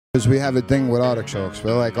Because we have a thing with artichokes.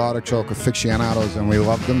 We're like artichoke aficionados and we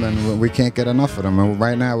love them and we can't get enough of them. And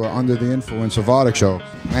right now we're under the influence of artichoke.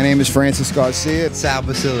 My name is Francis Garcia. Sal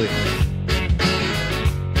Basille.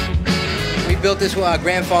 We built this with our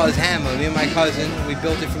grandfather's hammer. Me and my cousin, we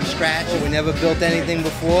built it from scratch. We never built anything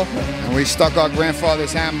before. And we stuck our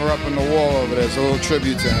grandfather's hammer up in the wall over there as a little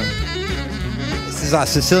tribute to him. This is our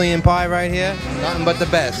Sicilian pie right here. Nothing but the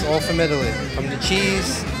best, all from Italy. From the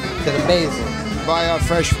cheese to the basil. Buy our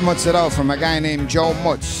fresh mozzarella from a guy named Joe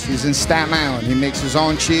Mutz. He's in Staten Island. He makes his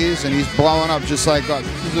own cheese and he's blowing up just like us.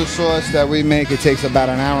 This is a sauce that we make. It takes about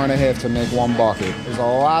an hour and a half to make one bucket. There's a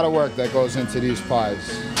lot of work that goes into these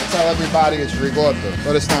pies. I tell everybody it's ricotta,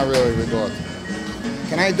 but it's not really ricotta.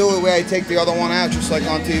 Can I do it where I take the other one out just like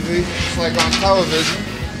on TV? Just like on television.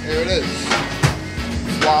 Here it is.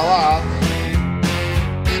 Voila.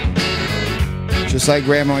 Just like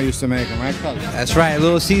Grandma used to make them, right, cousin? That's right, a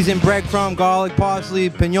little seasoned breadcrumb, garlic, parsley,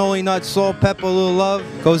 pinoli nuts, salt, pepper, a little love.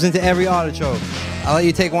 Goes into every artichoke. I'll let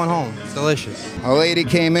you take one home. It's delicious. A lady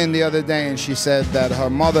came in the other day and she said that her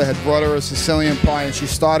mother had brought her a Sicilian pie and she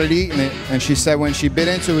started eating it. And she said when she bit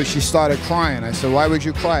into it, she started crying. I said, why would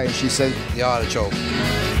you cry? And she said, the artichoke.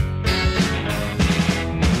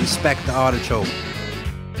 Respect the artichoke.